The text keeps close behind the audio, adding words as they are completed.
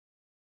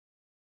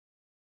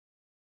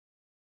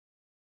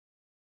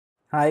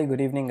Hi,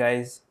 good evening,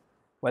 guys.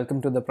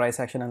 Welcome to the price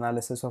action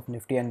analysis of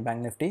Nifty and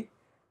Bank Nifty.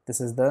 This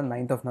is the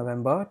 9th of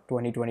November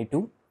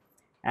 2022,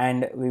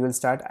 and we will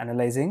start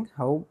analyzing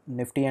how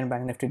Nifty and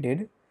Bank Nifty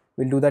did.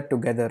 We'll do that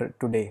together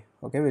today.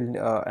 Okay, we'll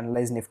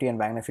analyze Nifty and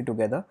Bank Nifty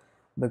together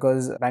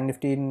because Bank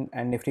Nifty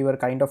and Nifty were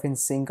kind of in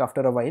sync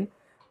after a while,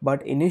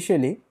 but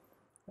initially,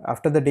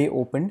 after the day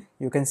opened,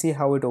 you can see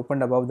how it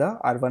opened above the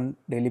R1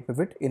 daily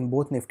pivot in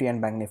both Nifty and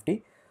Bank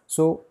Nifty.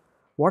 So,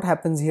 what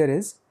happens here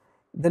is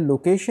the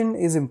location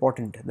is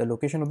important. The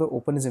location of the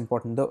open is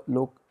important. The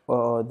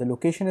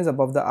location is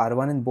above the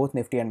R1 in both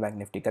Nifty and Bank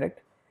Nifty, correct?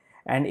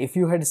 And if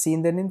you had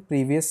seen then in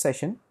previous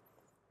session,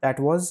 that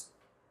was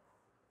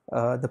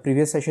the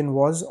previous session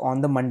was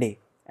on the Monday,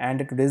 and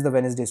today is the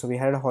Wednesday, so we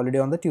had a holiday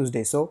on the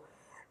Tuesday. So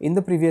in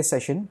the previous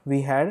session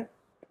we had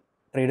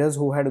traders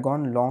who had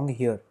gone long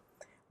here.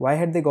 Why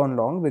had they gone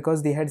long?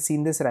 Because they had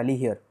seen this rally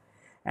here.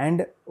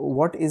 And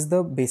what is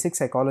the basic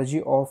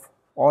psychology of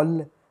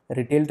all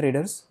retail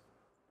traders?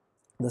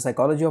 The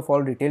psychology of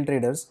all retail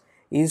traders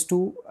is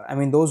to,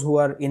 those who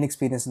are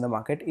inexperienced in the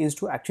market, is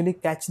to actually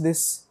catch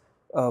this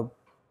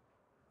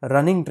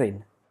running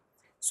train.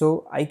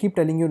 So I keep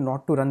telling you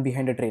not to run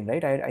behind a train,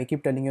 right? I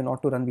keep telling you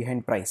not to run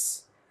behind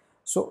price.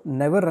 So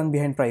never run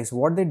behind price.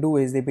 What they do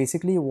is they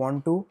basically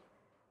want to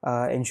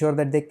ensure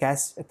that they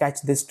catch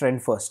this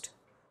trend first.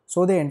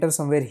 So they enter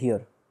somewhere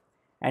here,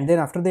 and then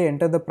after they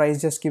enter, the price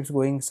just keeps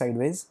going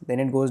sideways, then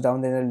it goes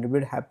down, then they're a little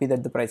bit happy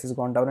that the price has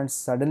gone down, and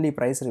suddenly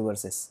price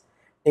reverses,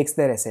 takes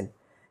their SL.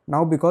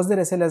 Now because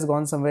their SL has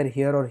gone somewhere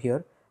here or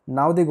here,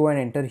 now they go and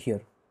enter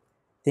here,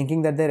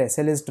 thinking that their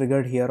SL is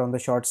triggered here on the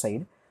short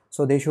side,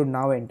 so they should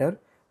now enter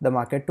the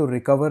market to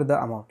recover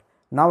the amount.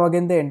 Now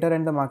again they enter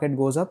and the market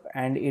goes up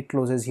and it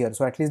closes here,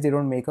 so at least they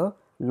don't make a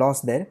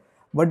loss there.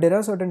 But there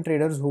are certain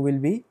traders who will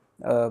be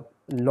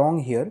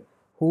long here,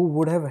 who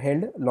would have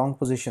held long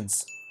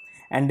positions,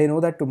 and they know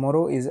that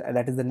tomorrow is,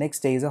 that is the next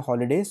day, is a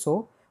holiday,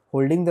 so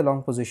holding the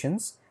long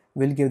positions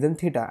will give them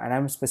theta. And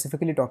I'm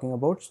specifically talking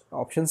about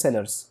option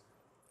sellers.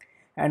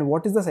 And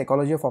what is the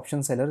psychology of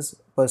option sellers?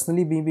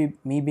 Personally,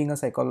 me being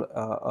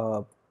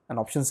an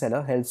option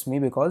seller helps me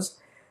because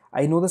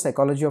I know the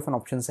psychology of an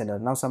option seller.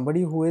 Now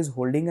somebody who is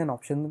holding an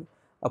option,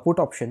 a put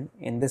option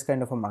in this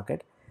kind of a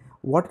market,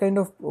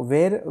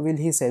 where will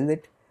he sell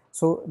it?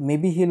 So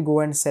maybe he'll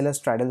go and sell a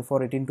straddle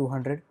for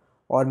 18,200,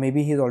 or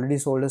maybe he's already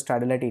sold a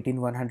straddle at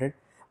 18,100.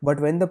 But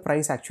when the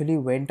price actually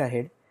went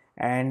ahead,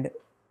 and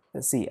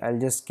see, I'll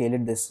just scale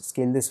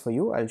this for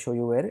you. I'll show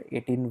you where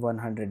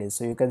 18,100 is.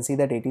 So you can see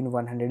that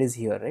 18,100 is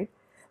here, right?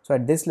 So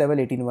at this level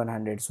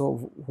 18,100.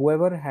 So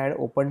whoever had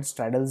opened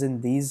straddles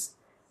in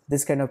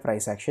this kind of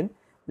price action,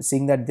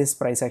 seeing that this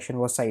price action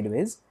was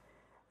sideways,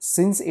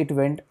 since it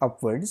went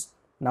upwards,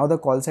 now the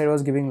call side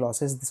was giving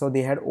losses, so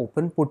they had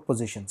open put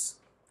positions.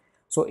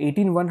 So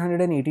 18,100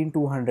 and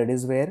 18,200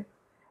 is where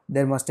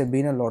there must have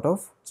been a lot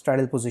of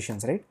straddle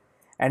positions, right?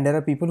 And there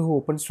are people who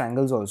open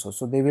strangles also,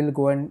 so they will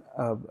go and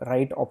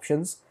write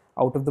options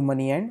out of the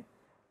money, and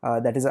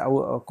that is a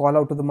call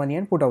out of the money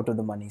and put out of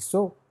the money.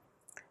 So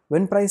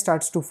when price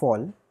starts to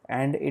fall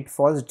and it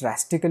falls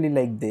drastically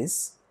like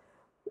this,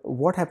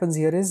 what happens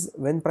here is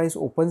when price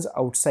opens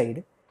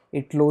outside,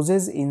 it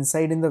closes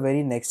inside in the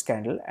very next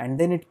candle, and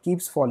then it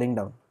keeps falling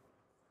down,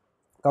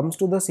 comes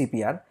to the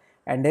CPR,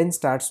 and then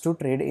starts to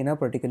trade in a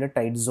particular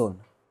tight zone.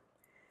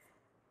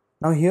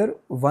 Now here,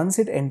 once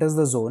it enters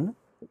the zone,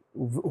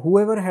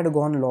 whoever had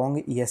gone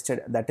long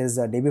yesterday, that is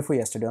the day before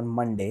yesterday on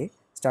Monday,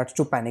 starts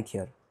to panic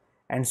here,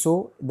 and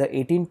so the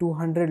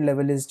 18,200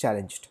 level is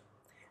challenged.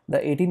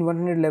 The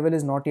 18,100 level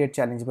is not yet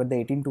challenged, but the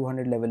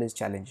 18,200 level is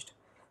challenged.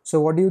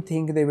 So what do you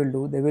think they will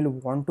do? They will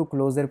want to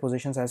close their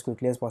positions as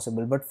quickly as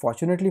possible, but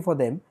fortunately for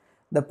them,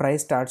 the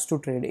price starts to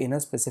trade in a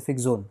specific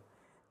zone.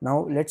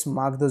 Now let's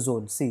mark the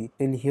zone. See,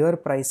 till here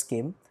price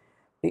came,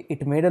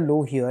 it made a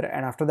low here,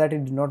 and after that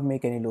it did not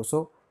make any low.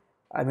 So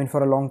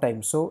for a long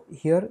time. So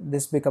here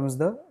this becomes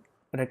the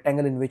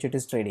rectangle in which it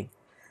is trading.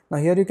 Now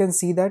here you can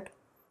see that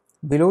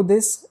below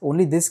this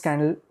only this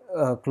candle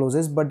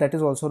closes, but that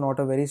is also not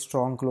a very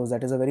strong close,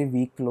 that is a very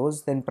weak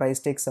close. Then price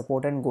takes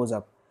support and goes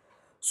up.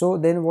 So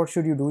then what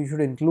should you do? You should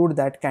include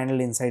that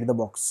candle inside the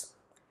box.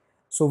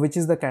 So which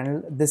is the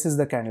candle? This is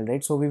the candle,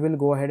 right? So we will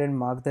go ahead and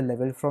mark the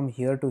level from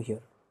here to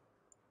here.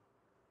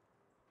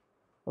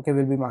 Okay,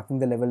 we'll be marking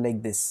the level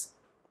like this.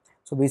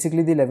 So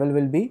basically the level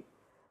will be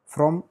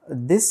from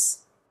this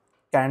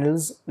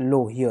candle's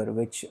low here,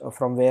 which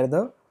from where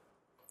the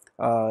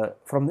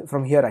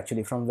from here,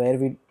 actually from where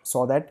we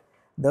saw that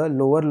the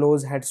lower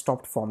lows had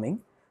stopped forming.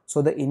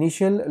 So the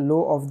initial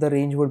low of the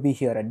range would be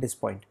here at this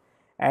point,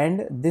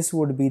 and this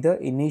would be the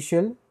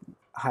initial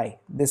high,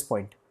 this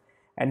point.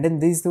 And then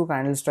these two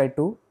candles tried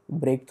to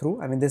break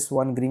through. This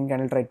one green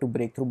candle tried to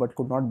break through but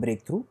could not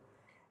break through,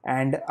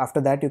 and after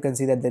that you can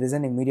see that there is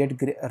an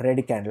immediate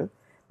red candle.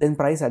 Then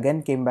price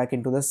again came back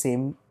into the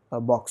same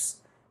box,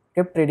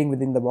 kept trading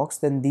within the box.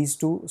 Then these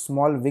two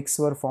small wicks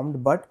were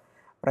formed, but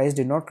price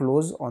did not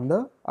close on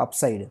the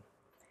upside.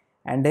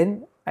 And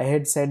then I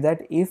had said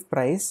that if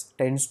price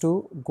tends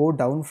to go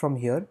down from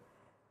here,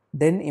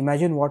 then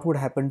imagine what would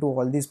happen to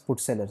all these put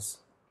sellers.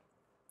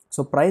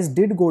 So price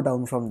did go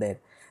down from there.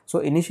 So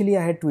initially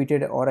I had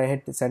tweeted, or I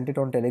had sent it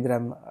on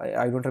Telegram,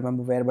 I don't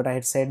remember where, but I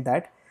had said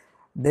that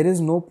there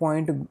is no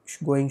point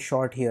going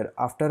short here.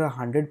 After a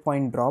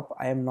 100-point drop,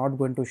 I am not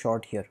going to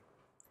short here.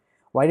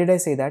 Why did I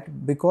say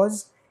that?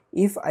 Because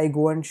if I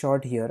go and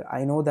short here,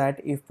 I know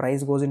that if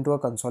price goes into a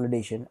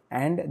consolidation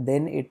and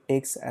then it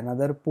takes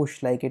another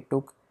push like it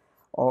took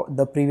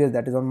the previous,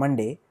 that is on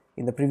Monday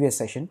in the previous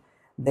session,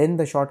 then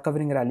the short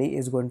covering rally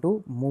is going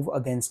to move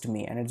against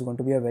me and it's going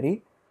to be a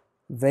very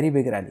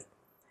big rally.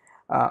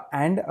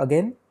 And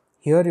again,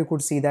 here you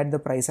could see that the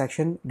price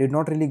action did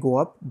not really go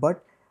up,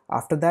 but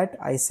after that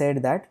I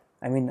said that,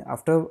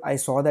 after I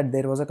saw that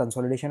there was a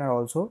consolidation, I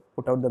also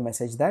put out the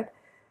message that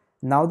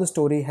now the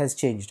story has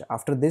changed.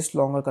 After this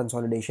longer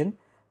consolidation,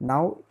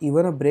 now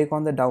even a break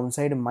on the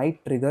downside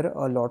might trigger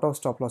a lot of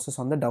stop losses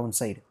on the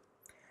downside.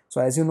 So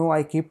as you know,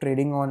 I keep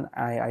trading on,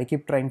 I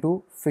keep trying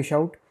to fish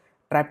out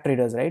trap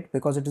traders, right?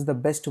 Because it is the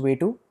best way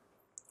to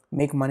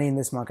make money in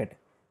this market.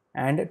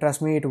 And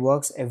trust me, it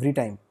works every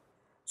time.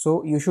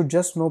 So you should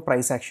just know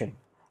price action.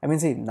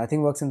 See,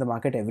 nothing works in the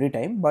market every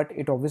time, but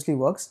it obviously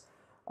works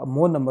a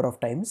more number of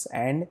times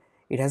and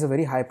it has a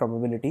very high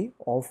probability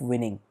of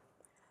winning.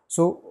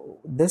 So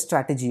this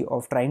strategy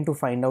of trying to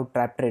find out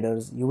trap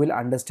traders, you will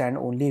understand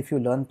only if you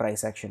learn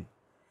price action.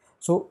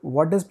 So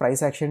what does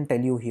price action tell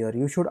you here?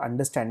 You should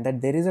understand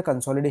that there is a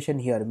consolidation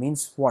here.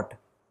 Means what?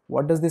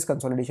 What does this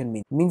consolidation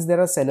mean? Means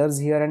there are sellers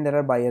here and there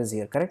are buyers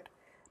here, correct?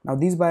 Now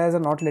these buyers are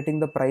not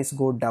letting the price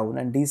go down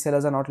and these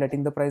sellers are not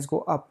letting the price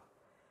go up.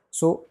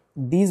 So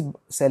these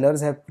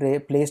sellers have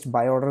placed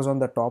buy orders on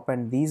the top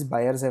and these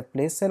buyers have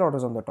placed sell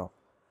orders on the top.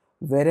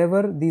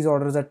 Wherever these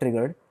orders are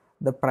triggered,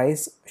 the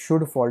price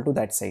should fall to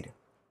that side.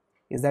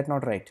 Is that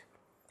not right?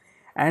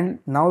 And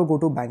now go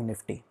to Bank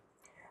Nifty.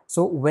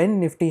 So when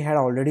Nifty had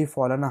already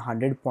fallen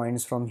 100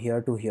 points from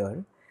here to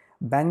here,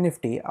 Bank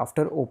Nifty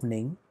after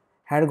opening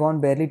had gone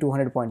barely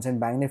 200 points, and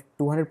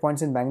 200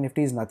 points in Bank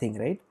Nifty is nothing,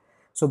 right?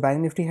 So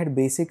Bank Nifty had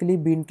basically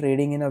been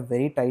trading in a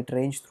very tight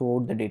range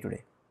throughout the day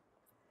today.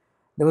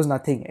 There was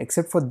nothing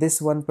except for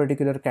this one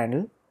particular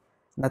candle.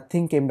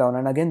 Nothing came down,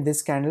 and again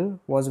this candle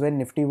was when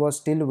Nifty was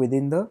still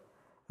within the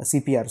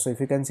CPR. So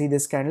if you can see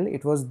this candle,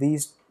 it was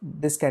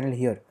this candle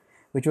here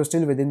which was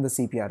still within the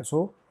CPR.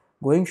 So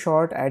going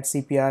short at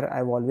CPR,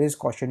 I've always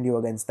cautioned you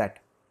against that.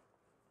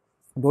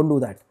 Don't do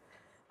that.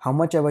 How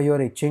much ever you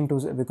are itching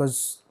to,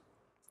 because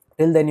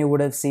till then you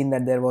would have seen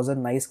that there was a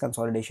nice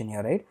consolidation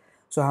here, right?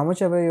 So how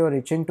much ever you are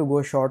itching to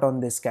go short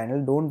on this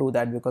candle, don't do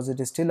that because it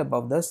is still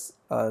above this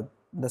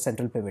the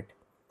central pivot.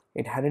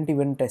 It hadn't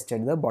even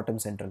tested the bottom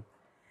central.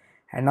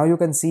 And now you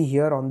can see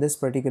here on this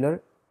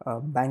particular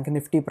Bank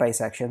Nifty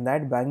price action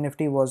that Bank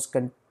Nifty was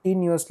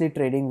continuously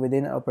trading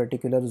within a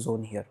particular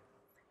zone here.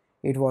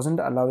 It wasn't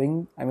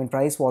allowing,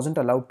 price wasn't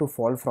allowed to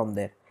fall from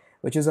there,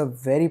 which is a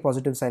very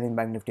positive sign in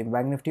Bank Nifty.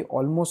 Bank Nifty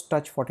almost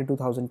touched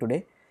 42,000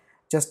 today,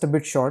 just a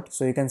bit short.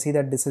 So you can see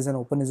that this is an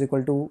open is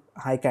equal to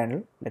high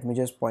candle. Let me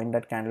just point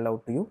that candle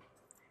out to you.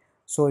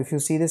 So if you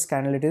see this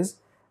candle, it is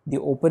the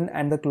open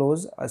and the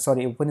close,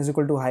 open is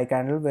equal to high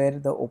candle where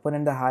the open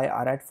and the high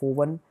are at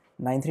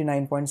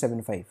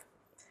 41939.75.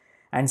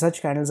 And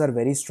such candles are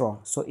very strong.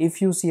 So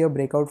if you see a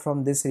breakout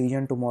from this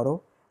region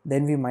tomorrow,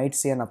 then we might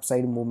see an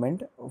upside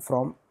movement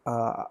from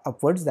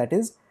upwards, that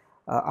is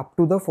up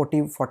to the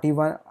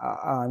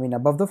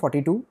above the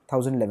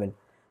 42,000 level.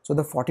 So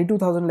the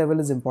 42,000 level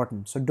is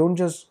important. So don't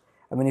just,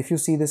 if you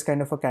see this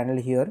kind of a candle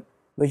here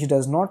which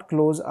does not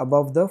close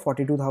above the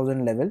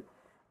 42,000 level,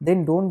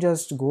 then don't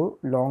just go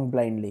long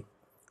blindly.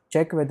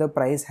 Check whether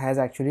price has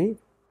actually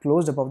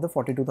closed above the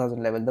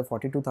 42,000 level. The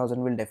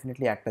 42,000 will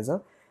definitely act as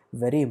a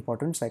very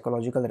important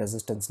psychological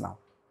resistance now.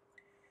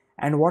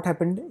 And what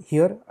happened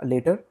here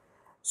later?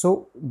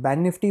 So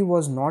Bank Nifty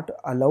was not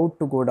allowed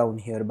to go down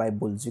here by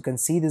bulls. You can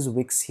see these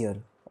wicks here,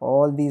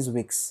 all these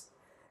wicks.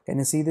 Can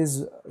you see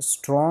these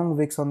strong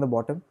wicks on the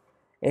bottom?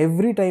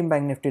 Every time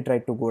Bank Nifty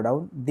tried to go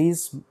down,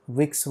 these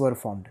wicks were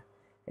formed.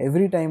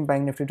 Every time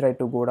Bank Nifty tried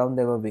to go down,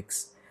 there were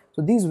wicks.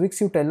 So these wicks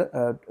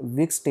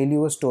tell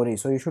you a story.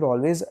 So you should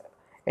always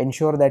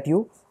ensure that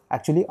you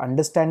actually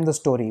understand the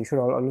story. You should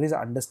always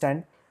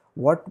understand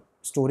what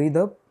story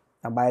the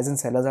buyers and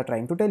sellers are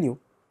trying to tell you.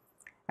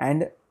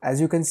 And as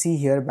you can see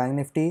here, Bank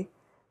Nifty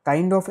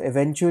kind of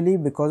eventually,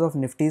 because of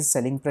Nifty's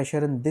selling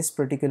pressure in this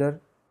particular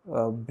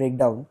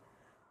breakdown,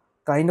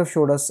 kind of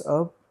showed us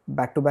a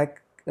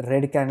back-to-back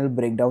red candle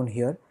breakdown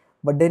here,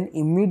 but then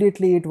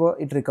immediately it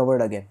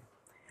recovered again.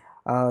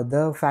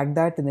 The fact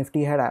that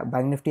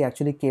Bank Nifty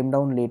actually came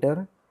down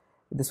later,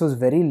 this was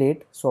very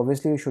late, so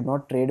obviously you should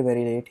not trade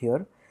very late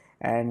here.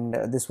 And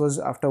this was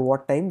after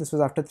what time? This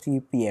was after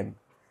 3 p.m.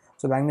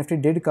 So Bank Nifty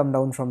did come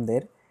down from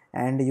there,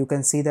 and you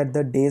can see that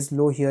the day's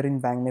low here in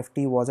Bank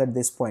Nifty was at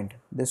this point.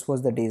 This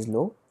was the day's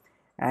low,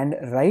 and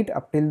right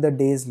up till the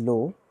day's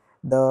low,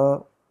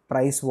 the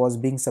price was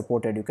being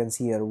supported. You can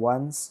see here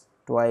once,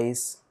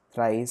 twice,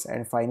 thrice,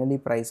 and finally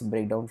price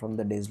breakdown from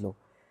the day's low.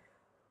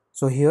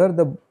 So here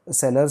the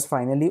sellers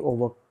finally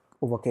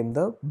overcame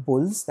the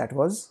bulls that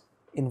was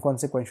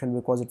inconsequential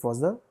because it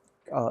was the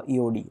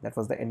EOD, that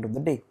was the end of the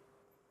day.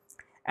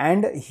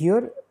 And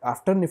here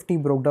after Nifty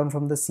broke down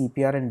from the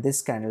CPR and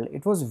this candle,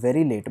 it was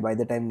very late by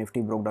the time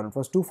Nifty broke down. It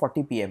was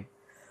 2:40 p.m.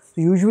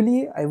 So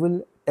usually I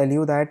will tell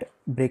you that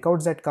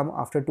breakouts that come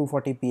after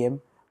 2:40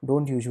 p.m.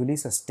 don't usually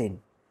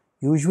sustain.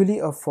 Usually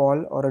a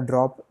fall or a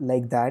drop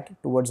like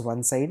that towards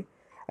one side,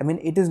 I mean,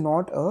 it is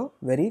not a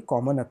very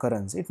common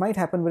occurrence. It might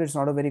happen, but it's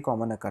not a very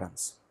common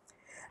occurrence.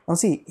 Now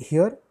see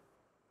here,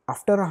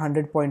 after a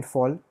 100-point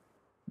fall,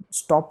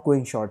 stop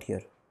going short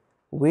here.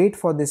 Wait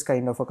for this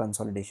kind of a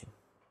consolidation.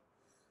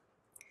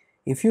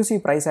 If you see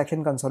price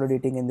action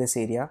consolidating in this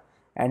area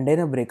and then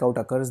a breakout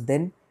occurs,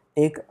 then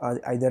take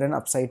either an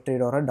upside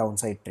trade or a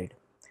downside trade.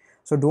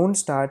 So don't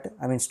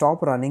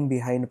stop running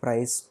behind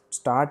price,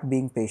 start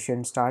being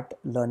patient, start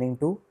learn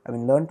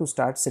to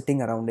start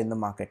sitting around in the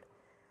market.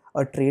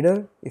 A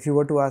trader, if you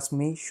were to ask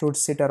me, should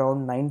sit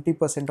around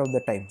 90% of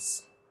the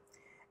times,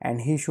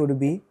 and he should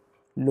be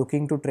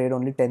looking to trade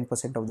only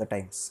 10% of the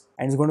times.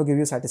 And it's going to give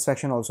you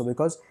satisfaction also,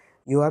 because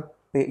you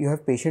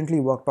have patiently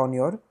worked on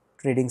your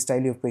trading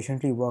style, you have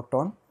patiently worked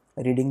on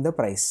reading the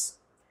price.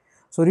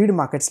 So read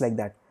markets like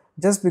that.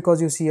 Just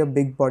because you see a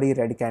big body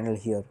red candle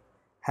here,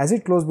 has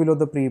it closed below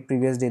the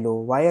previous day low?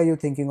 Why are you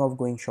thinking of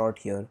going short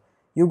here?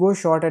 You go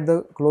short at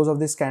the close of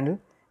this candle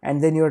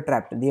and then you are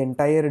trapped. The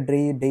entire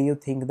day you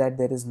think that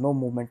there is no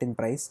movement in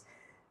price,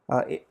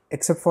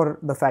 except for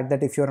the fact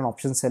that if you're an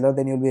option seller,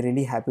 then you'll be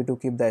really happy to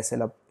keep the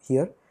SL up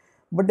here,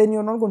 but then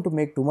you're not going to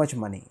make too much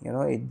money.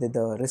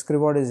 The risk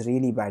reward is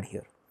really bad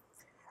here.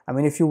 I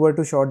mean, if you were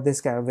to short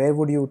this candle, where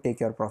would you take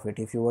your profit?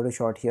 If you were to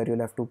short here, you'll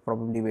have to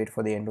probably wait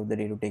for the end of the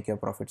day to take your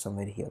profit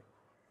somewhere here.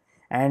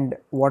 And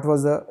what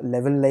was the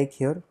level like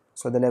here?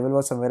 So the level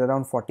was somewhere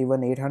around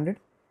 41,800,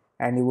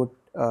 and you would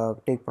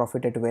take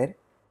profit at where?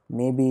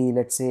 Maybe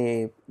let's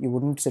say you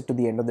wouldn't sit to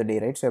the end of the day,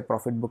 right? So your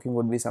profit booking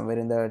would be somewhere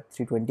in the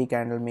 320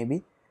 candle,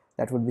 maybe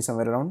that would be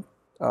somewhere around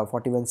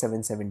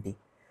 41,770.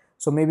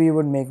 So maybe you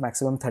would make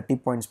maximum 30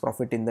 points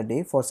profit in the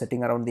day for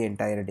sitting around the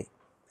entire day.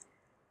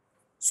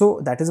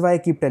 So that is why I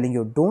keep telling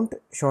you, don't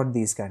short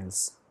these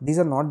candles. These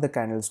are not the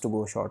candles to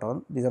go short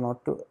on. These are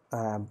not to,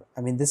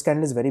 this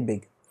candle is very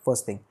big,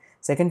 first thing.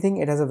 Second thing,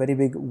 it has a very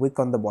big wick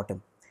on the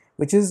bottom,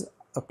 which is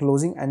a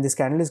closing, and this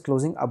candle is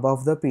closing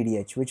above the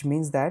PDH, which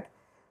means that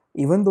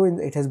even though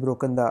it has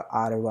broken the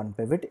R1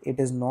 pivot, it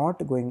has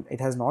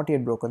not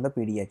yet broken the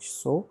PDH.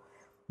 So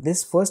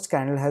this first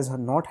candle has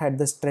not had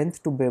the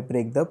strength to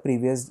break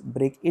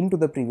into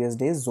the previous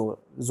day's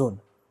zone.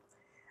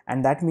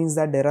 And that means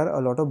that there are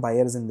a lot of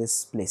buyers in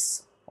this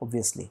place,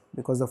 obviously,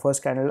 because the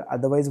first candle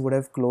otherwise would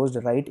have closed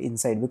right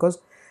inside, because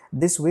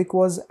this wick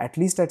was at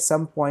least at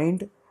some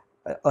point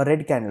a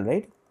red candle,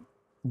 right?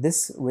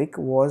 This wick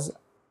was,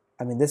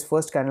 this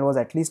first candle was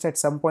at least at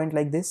some point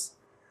like this.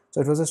 So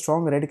it was a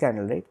strong red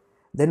candle, right?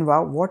 Then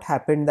what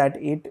happened that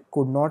it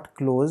could not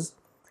close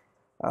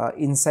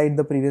inside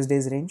the previous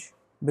day's range?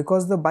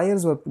 Because the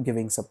buyers were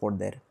giving support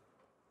there.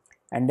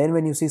 And then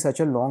when you see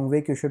such a long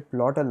wick, you should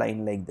plot a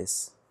line like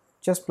this.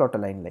 Just plot a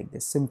line like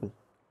this, simple.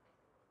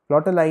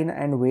 Plot a line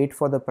and wait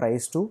for the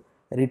price to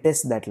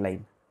retest that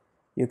line.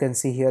 You can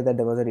see here that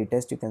there was a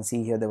retest, you can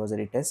see here there was a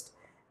retest,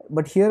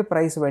 but here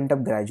price went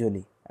up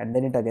gradually and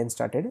then it again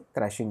started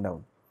crashing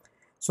down.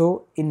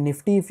 So in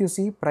Nifty, if you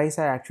see, price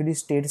actually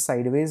stayed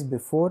sideways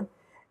before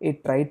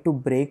it tried to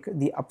break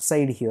the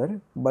upside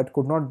here, but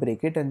could not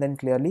break it, and then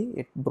clearly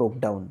it broke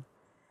down.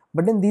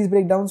 But then these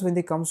breakdowns, when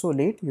they come so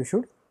late, you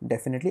should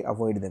definitely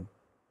avoid them.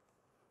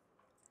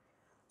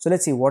 So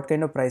let's see what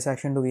kind of price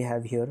action do we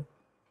have here.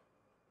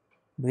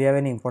 Do we have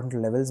any important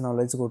levels? Now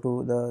let's go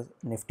to the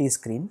Nifty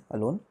screen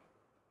alone.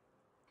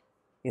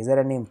 Is there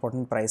any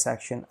important price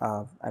action,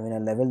 a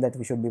level that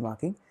we should be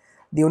marking?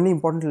 The only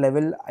important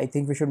level I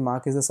think we should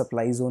mark is the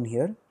supply zone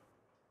here.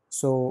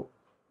 So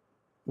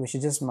we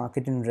should just mark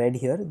it in red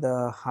here,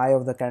 the high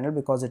of the candle,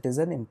 because it is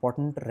an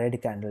important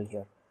red candle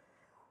here.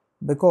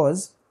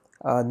 Because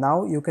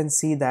now you can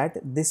see that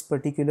this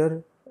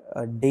particular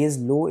day's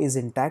low is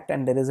intact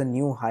and there is a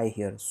new high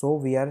here. So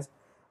we are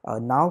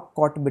now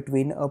caught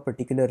between a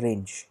particular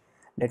range.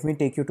 Let me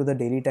take you to the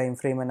daily time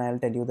frame and I'll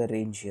tell you the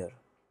range here.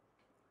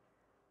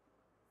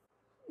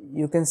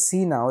 You can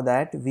see now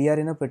that we are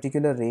in a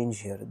particular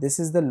range here. This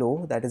is the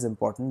low, that is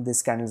important.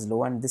 This candle's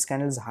low and this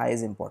candle's high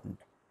is important.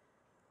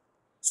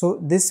 So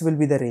this will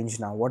be the range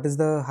now. What is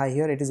the high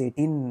here? It is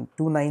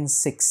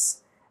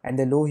 18,296 and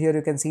the low here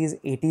you can see is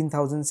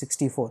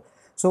 18,064.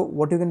 So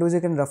what you can do is you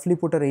can roughly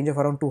put a range of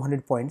around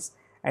 200 points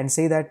and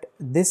say that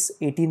this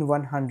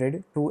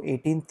 18,100 to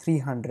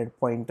 18,300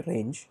 point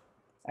range,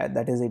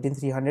 that is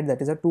 18,300,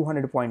 that is a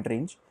 200 point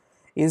range,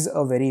 is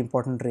a very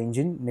important range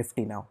in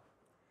Nifty now.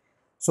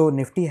 So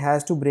Nifty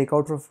has to break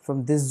out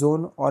from this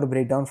zone or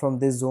break down from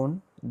this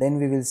zone, then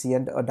we will see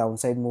a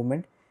downside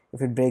movement.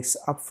 If it breaks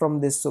up from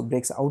this, so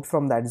breaks out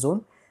from that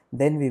zone,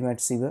 then we might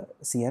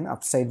see an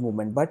upside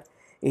movement. But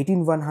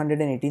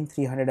 18,100 and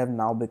 18,300 have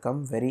now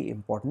become very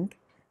important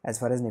as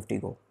far as Nifty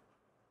go.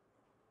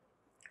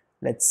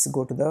 Let's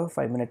go to the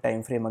 5-minute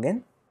time frame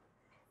again.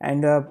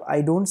 and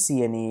I don't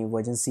see any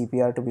virgin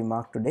CPR to be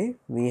marked today.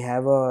 We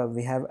have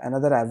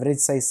another average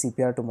size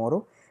CPR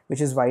tomorrow,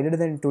 which is wider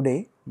than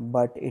today,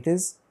 but it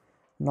is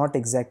not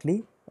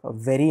exactly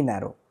very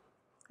narrow,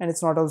 and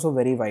it's not also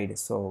very wide,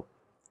 so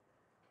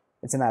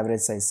it's an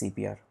average size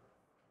CPR.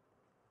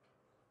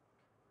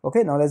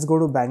 Okay, now let's go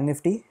to Bank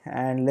Nifty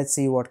and let's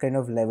see what kind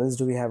of levels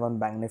do we have on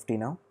Bank Nifty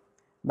now.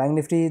 Bank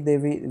Nifty,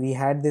 we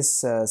had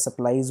this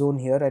supply zone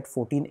here at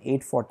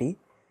 14,840,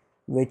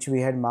 which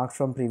we had marked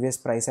from previous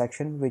price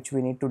action, which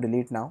we need to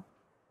delete now.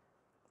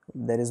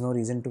 There is no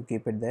reason to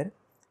keep it there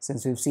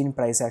since we've seen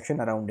price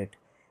action around it.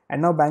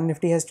 And now Bank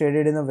Nifty has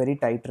traded in a very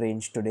tight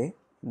range today.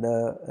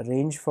 The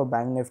range for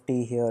Bank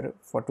Nifty here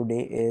for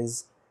today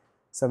is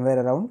somewhere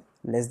around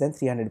less than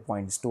 300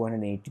 points,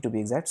 280 to be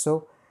exact.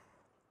 So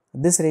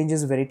this range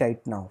is very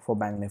tight now for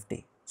Bank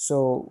Nifty.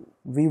 So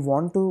we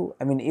want to,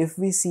 if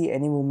we see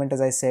any movement,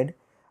 as I said,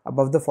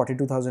 above the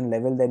 42,000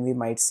 level, then we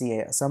might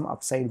see some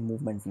upside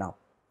movement now.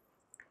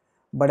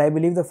 But I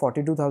believe the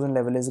 42,000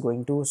 level is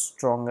going to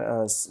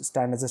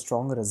stand as a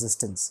strong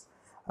resistance.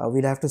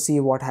 We'll have to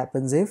see what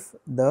happens if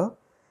the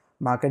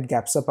market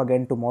gaps up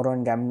again tomorrow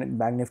and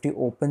Bank Nifty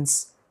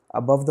opens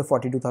above the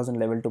 42,000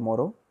 level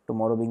tomorrow.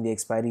 Tomorrow being the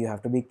expiry, you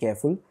have to be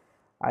careful.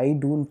 I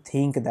don't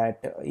think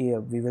that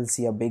we will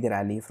see a big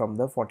rally from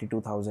the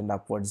 42,000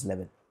 upwards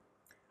level.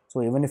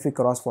 So even if we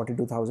cross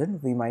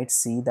 42,000, we might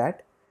see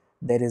that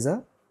there is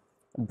a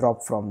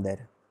drop from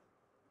there.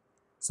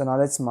 So now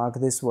let's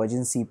mark this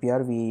virgin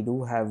CPR. We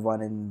do have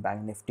one in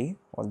Bank Nifty,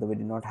 although we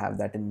did not have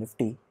that in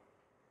Nifty.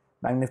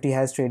 Bank Nifty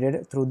has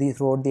traded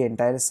throughout the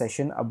entire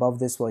session above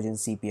this virgin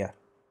CPR.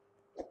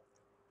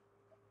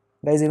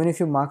 Guys, even if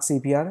you mark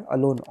CPR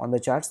alone on the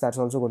charts, that's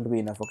also going to be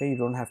enough. Okay, you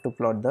don't have to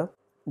plot the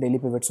daily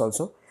pivots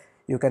also.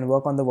 You can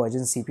work on the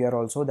virgin CPR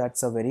also.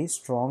 That's a very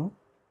strong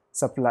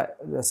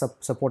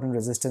support and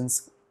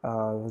resistance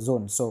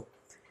zone. So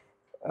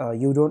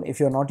if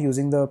you're not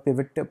using the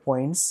pivot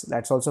points,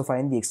 that's also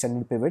fine. The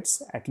extended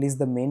pivots, at least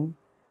the main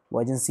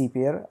virgin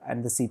CPR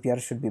and the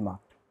CPR should be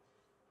marked.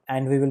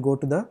 And we will go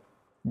to the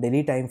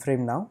daily time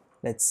frame now.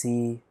 Let's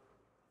see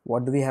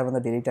what do we have on the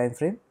daily time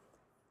frame.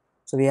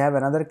 So we have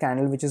another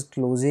candle which is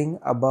closing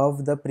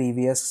above the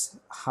previous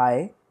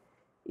high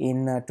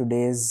in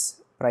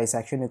today's price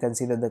action. You can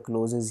see that the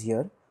close is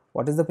here.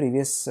 What is the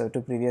previous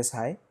to previous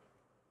high?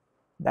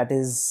 That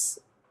is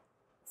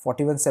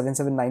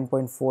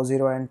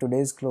 41,779.40, and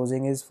today's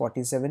closing is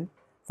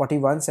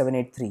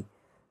 41,783.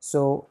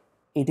 So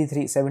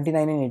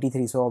 79 and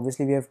 83. So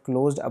obviously we have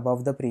closed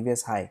above the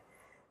previous high,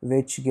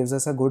 which gives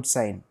us a good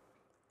sign.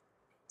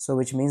 So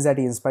which means that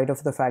in spite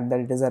of the fact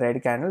that it is a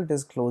red candle, it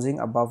is closing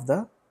above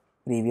the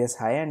previous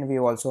high, and we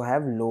also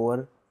have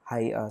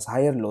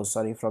higher lows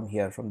from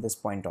here, from this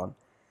point on.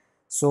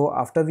 So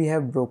after we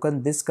have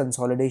broken this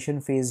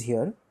consolidation phase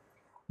here,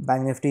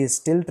 Bank Nifty is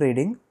still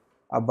trading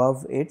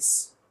above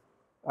this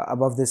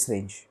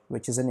range,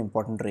 which is an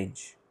important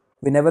range.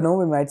 We never know,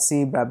 we might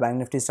see Bank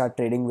Nifty start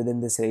trading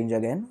within this range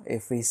again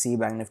if we see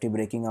Bank Nifty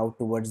breaking out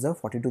towards the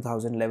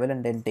 42,000 level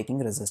and then taking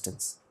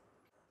resistance.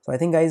 So I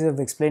think guys, we've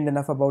explained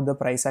enough about the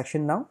price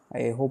action now.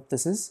 I hope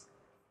this is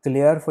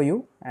clear for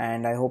you,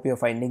 and I hope you're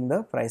finding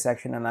the price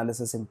action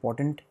analysis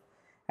important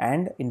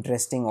and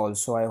interesting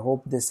also. I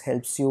hope this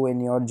helps you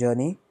in your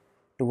journey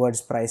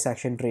towards price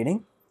action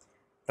trading.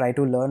 Try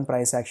to learn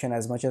price action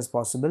as much as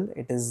possible.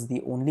 It is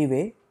the only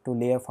way to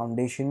lay a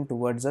foundation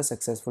towards a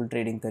successful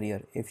trading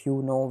career. If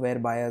you know where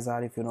buyers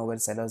are, if you know where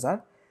sellers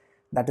are,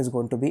 that is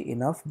going to be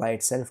enough by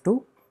itself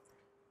to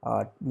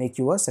make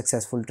you a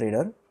successful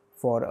trader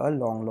for a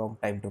long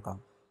time to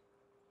come.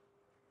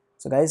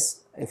 So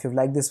guys, if you've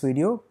liked this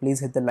video, please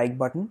hit the like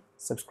button,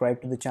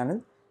 subscribe to the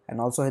channel, and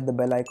also hit the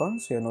bell icon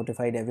so you're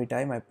notified every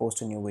time I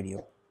post a new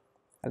video.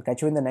 I'll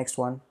catch you in the next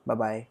one. Bye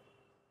bye.